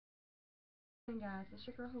Guys, it's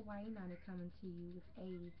your girl Hawaii Nana coming to you with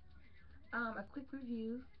a quick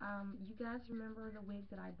review. You guys remember the wig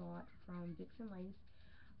that I bought from Vixen Lace?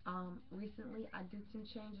 Recently I did some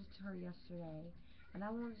changes to her yesterday, and I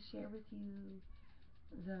wanted to share with you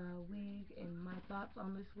the wig and my thoughts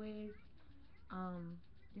on this wig.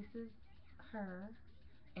 This is her,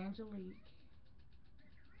 Angelique,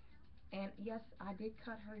 and yes, I did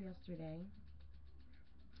cut her yesterday.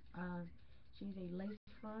 Um, she's a lace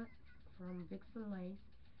front from Vixen Lace.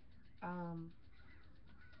 Um,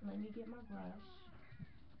 Let me get my brush.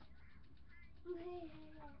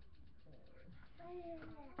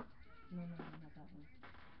 No, not that one.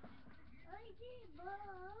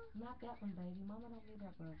 Not that one, baby. Mama don't need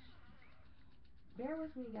that brush. Bear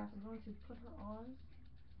with me, guys. I'm going to put her on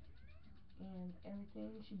and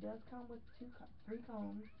everything. She does come with three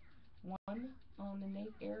combs. One on the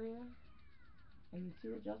nape area, and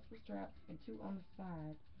two adjustable straps, and two on the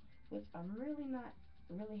side, which I'm really not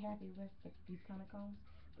really happy with these kind of combs,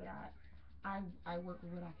 but I work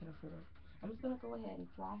with what I can afford. I'm just gonna go ahead and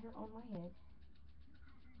fly her on my head,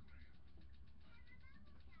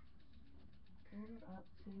 pull her up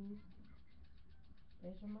to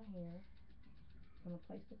measure my hair. I'm gonna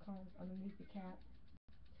place the combs underneath the cap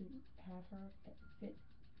to have her at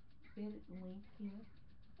fitted length here.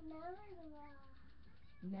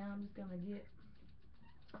 Now I'm just gonna get,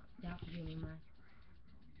 y'all forgive me, my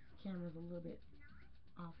camera's a little bit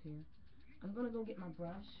off here. I'm gonna go get my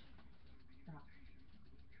brush. Stop.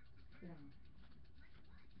 Sit down.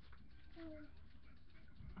 Sit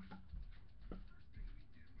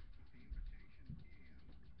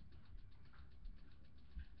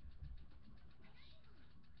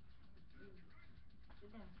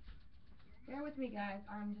down. Bear with me, guys.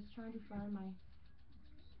 I'm just trying to find my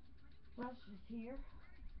brushes here.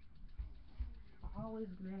 I always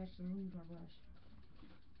manage to lose my brush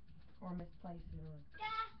or misplace it or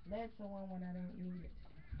let someone when I don't need it.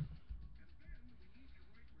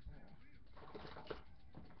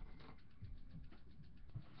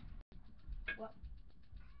 Well,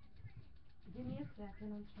 give me a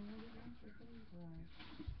second. I'm trying to get my freaking brush.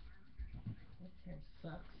 This hair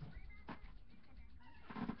sucks.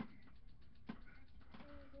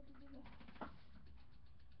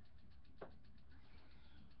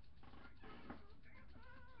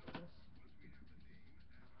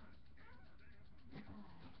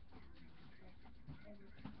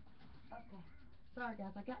 Okay. Sorry,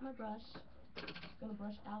 guys. I got my brush. Just gonna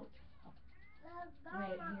brush out right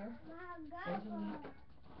here. Angelique.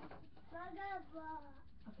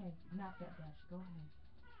 Okay, not that brush. Go ahead.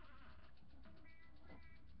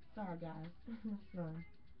 Sorry, guys. My son.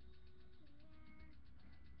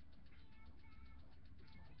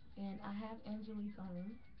 And I have Angelique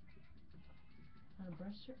on. I'm gonna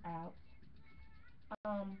brush her out.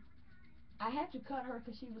 I had to cut her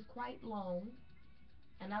because she was quite long,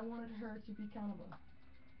 and I wanted her to be kind of a.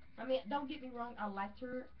 I mean, don't get me wrong. I liked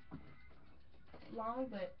her long,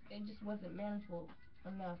 but it just wasn't manageable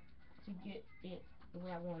enough to get it the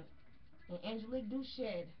way I wanted. And Angelique do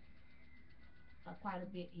shed quite a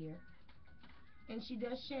bit here, and she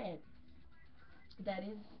does shed. That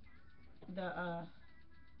is the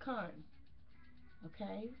con.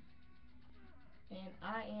 Okay, and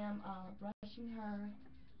I am brushing her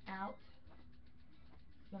out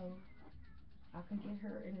so I can get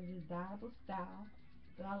her in a desirable style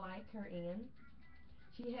that I like her in.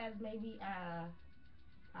 She has maybe a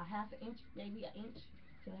half an inch, maybe an inch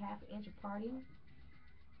to a half an inch of parting.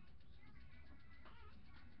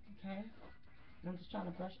 Okay, and I'm just trying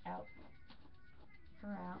to brush her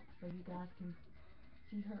out so you guys can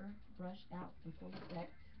see her brushed out in full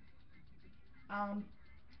effect.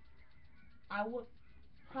 I would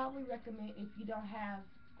probably recommend, if you don't have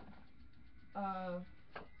uh,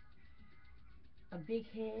 a big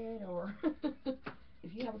head, or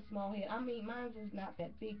if you have a small head. I mean, mine is not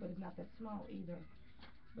that big, but it's not that small either.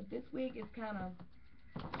 But this wig is kind of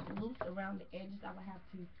loose around the edges. I would have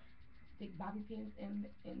to stick bobby pins in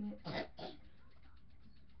it.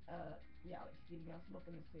 Y'all excuse me, I'm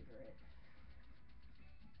smoking a cigarette,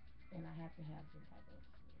 and I have to have some type of,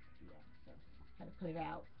 yeah, so I had to put it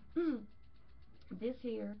out. This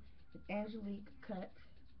here is Angelique cut.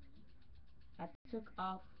 I took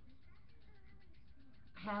off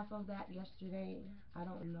half of that yesterday. I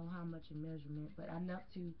don't know how much in measurement, but enough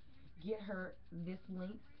to get her this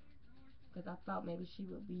length, because I thought maybe she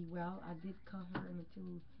would be, well, I did cut her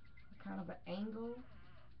into kind of an angle.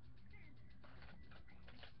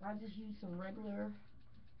 I just used some regular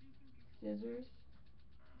scissors,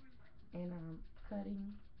 and I'm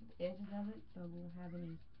cutting the edges of it so we won't have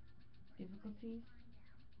any difficulties.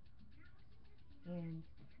 And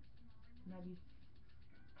maybe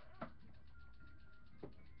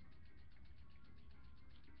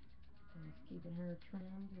just keeping her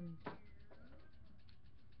trimmed and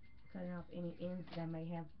cutting off any ends that I may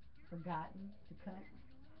have forgotten to cut.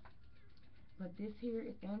 But this here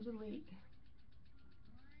is Angelique.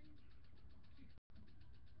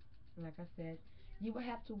 Like I said, you will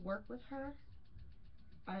have to work with her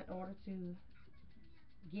in order to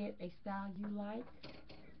get a style you like.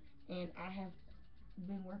 And I have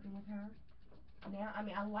been working with her now. I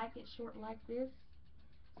mean, I like it short like this.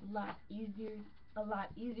 A lot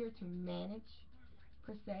easier to manage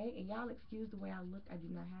per se. And y'all excuse the way I look. I do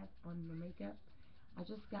not have on the makeup. I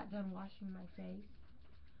just got done washing my face.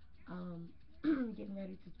 Getting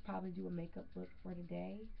ready to probably do a makeup look for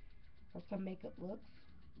today, or some makeup looks.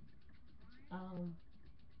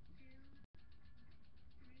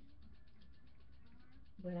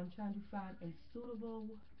 But I'm trying to find a suitable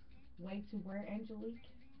way to wear Angelique,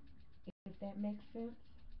 if that makes sense,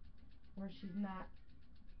 where she's not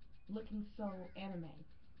looking so anime,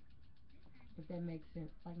 if that makes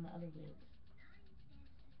sense, like my other wigs.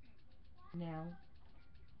 Now,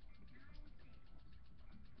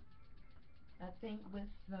 I think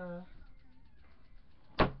with the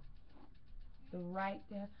right,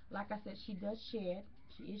 like I said, she does shed.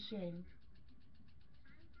 She is shedding.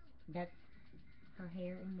 That's her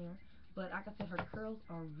hair in there. But like I said, her curls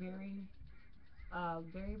are very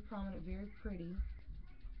prominent, very pretty.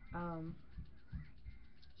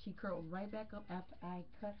 She curled right back up after I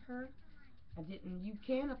cut her. I didn't. You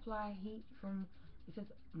can apply heat from, it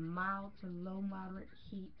says mild to low moderate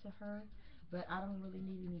heat to her, but I don't really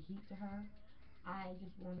need any heat to her. I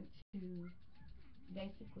just wanted to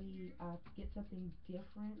basically get something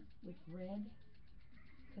different with red,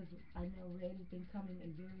 because I know red has been becoming a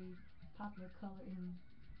very popular color in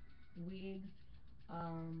wigs,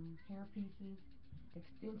 hair pieces,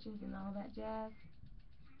 extensions, and all that jazz.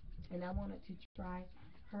 And I wanted to try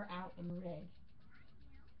her out in red.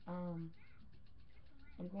 I'm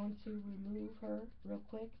going to remove her real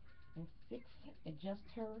quick and adjust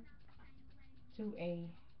her to a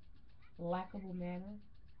likable manner.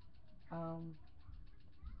 Um,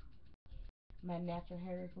 my natural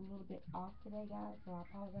hair is a little bit off today, guys, so I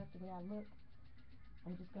apologize the way I look.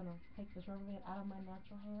 I'm just going to take this rubber band out of my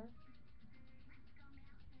natural hair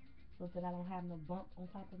so that I don't have no bump on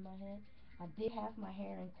top of my head. I did have my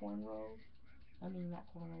hair in cornrows. I mean, not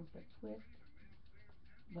cornrows, but twist.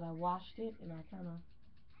 But I washed it and I kind of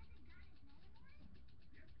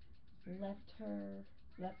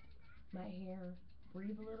left my hair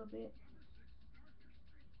breathe a little bit.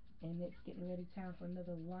 And it's getting ready, time for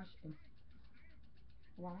another wash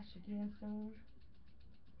again soon.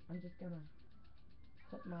 I'm just gonna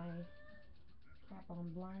put my cap on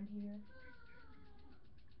blind here.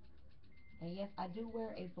 And yes, I do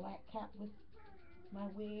wear a black cap with my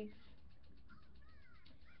wigs.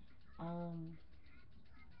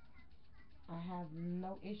 I have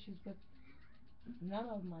no issues with none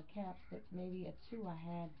of my caps, but maybe a two I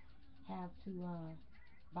have to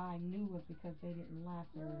buy new ones because they didn't last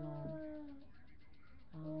very long.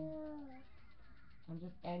 I'm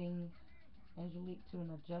just adding Angelique to an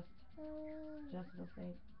adjustable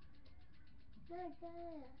state. Okay.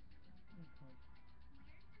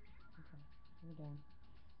 Okay, we're done.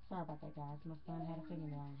 Sorry about that, guys. My son had a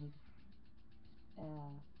fingernail.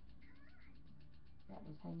 That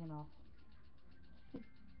was hanging off.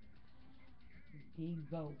 Big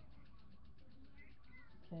bow.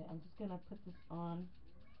 Okay, I'm just gonna put this on.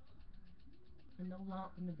 And no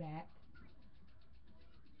lump in the back.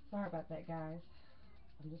 Sorry about that, guys.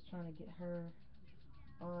 I'm just trying to get her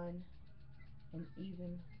on an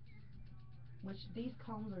even, which these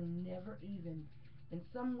combs are never even. In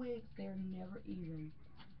some wigs, they're never even.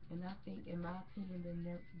 And I think, in my opinion,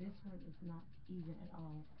 this one is not even at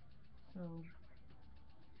all. So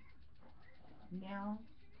now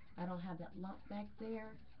I don't have that lump back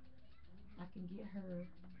there. I can get her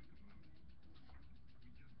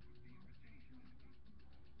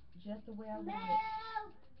just the way I want it.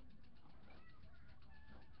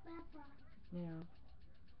 Now,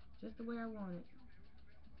 just the way I want it.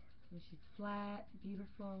 And she's flat,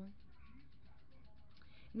 beautiful.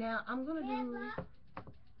 Now I'm gonna do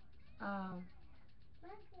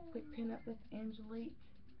quick pin up with Angelique,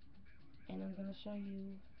 and I'm gonna show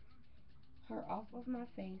you her off of my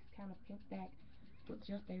face, kind of pinned back with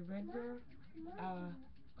just a regular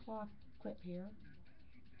cloth clip here.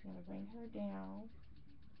 I'm gonna bring her down,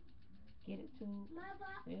 get it to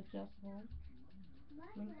the adjustable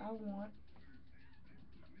length I want.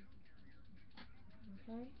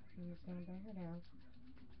 Okay, I'm just gonna bring her down,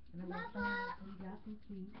 and I'm gonna turn it so you guys can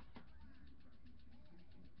see.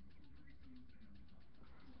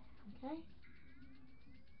 Okay.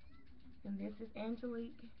 And this is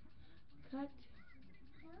Angelique cut.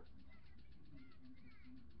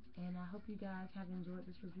 And I hope you guys have enjoyed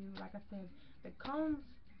this review. Like I said, the combs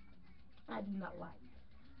I do not like.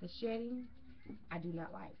 The shedding I do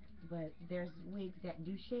not like. But there's wigs that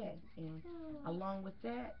do shed, and along with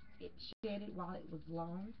that, it shedded while it was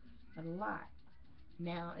long, a lot.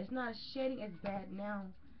 Now it's not shedding as bad now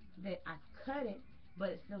that I cut it, but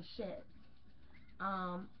it still sheds.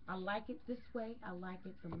 I like it this way. I like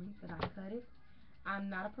it the length that I cut it. I'm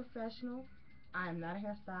not a professional. I am not a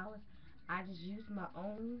hairstylist. I just used my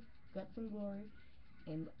own guts and glory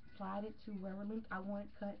and applied it to wherever length I want it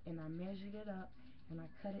cut, and I measured it up and I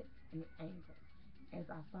cut it in an angle as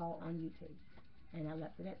I saw on YouTube, and I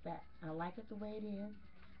left it at that. I like it the way it is.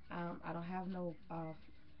 I don't have no.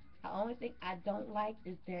 The only thing I don't like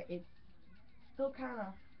is that it's still kind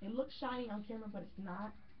of. It looks shiny on camera, but it's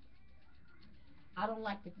not. I don't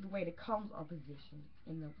like the way the combs are positioned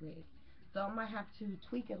in the wig, so I might have to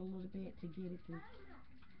tweak it a little bit to get it to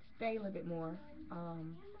stay a little bit more.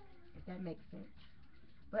 If that makes sense.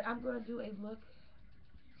 But I'm gonna do a look,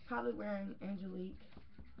 probably wearing Angelique.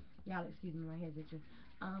 Y'all excuse me, my head's itching.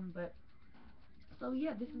 But so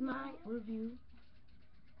yeah, this is my review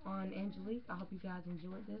on Angelique. I hope you guys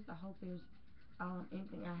enjoyed this. I hope there's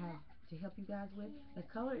anything I have to help you guys with. The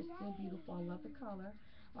color is still beautiful. I love the color.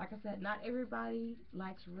 Like I said, not everybody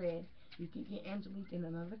likes red. You can get Angelique in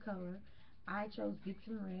another color. I chose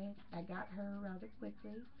Vixen Red. I got her rather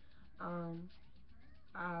quickly. Um,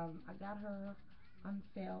 I got her on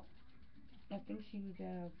sale. I think she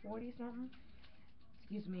was 40 something.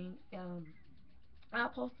 Excuse me. I'll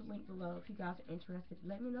post the link below if you guys are interested.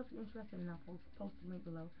 Let me know if you're interested, and I'll post the link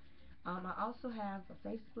below. I also have a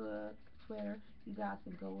Facebook, Twitter. You guys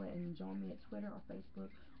can go and join me at Twitter or Facebook,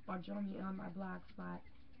 or join me on my blog spot,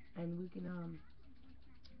 and we can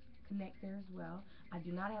connect there as well. I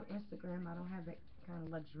do not have Instagram. I don't have that kind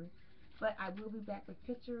of luxury. But I will be back with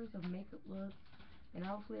pictures of makeup looks and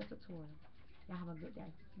hopefully a tutorial. Y'all have a good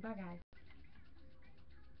day. Bye, guys.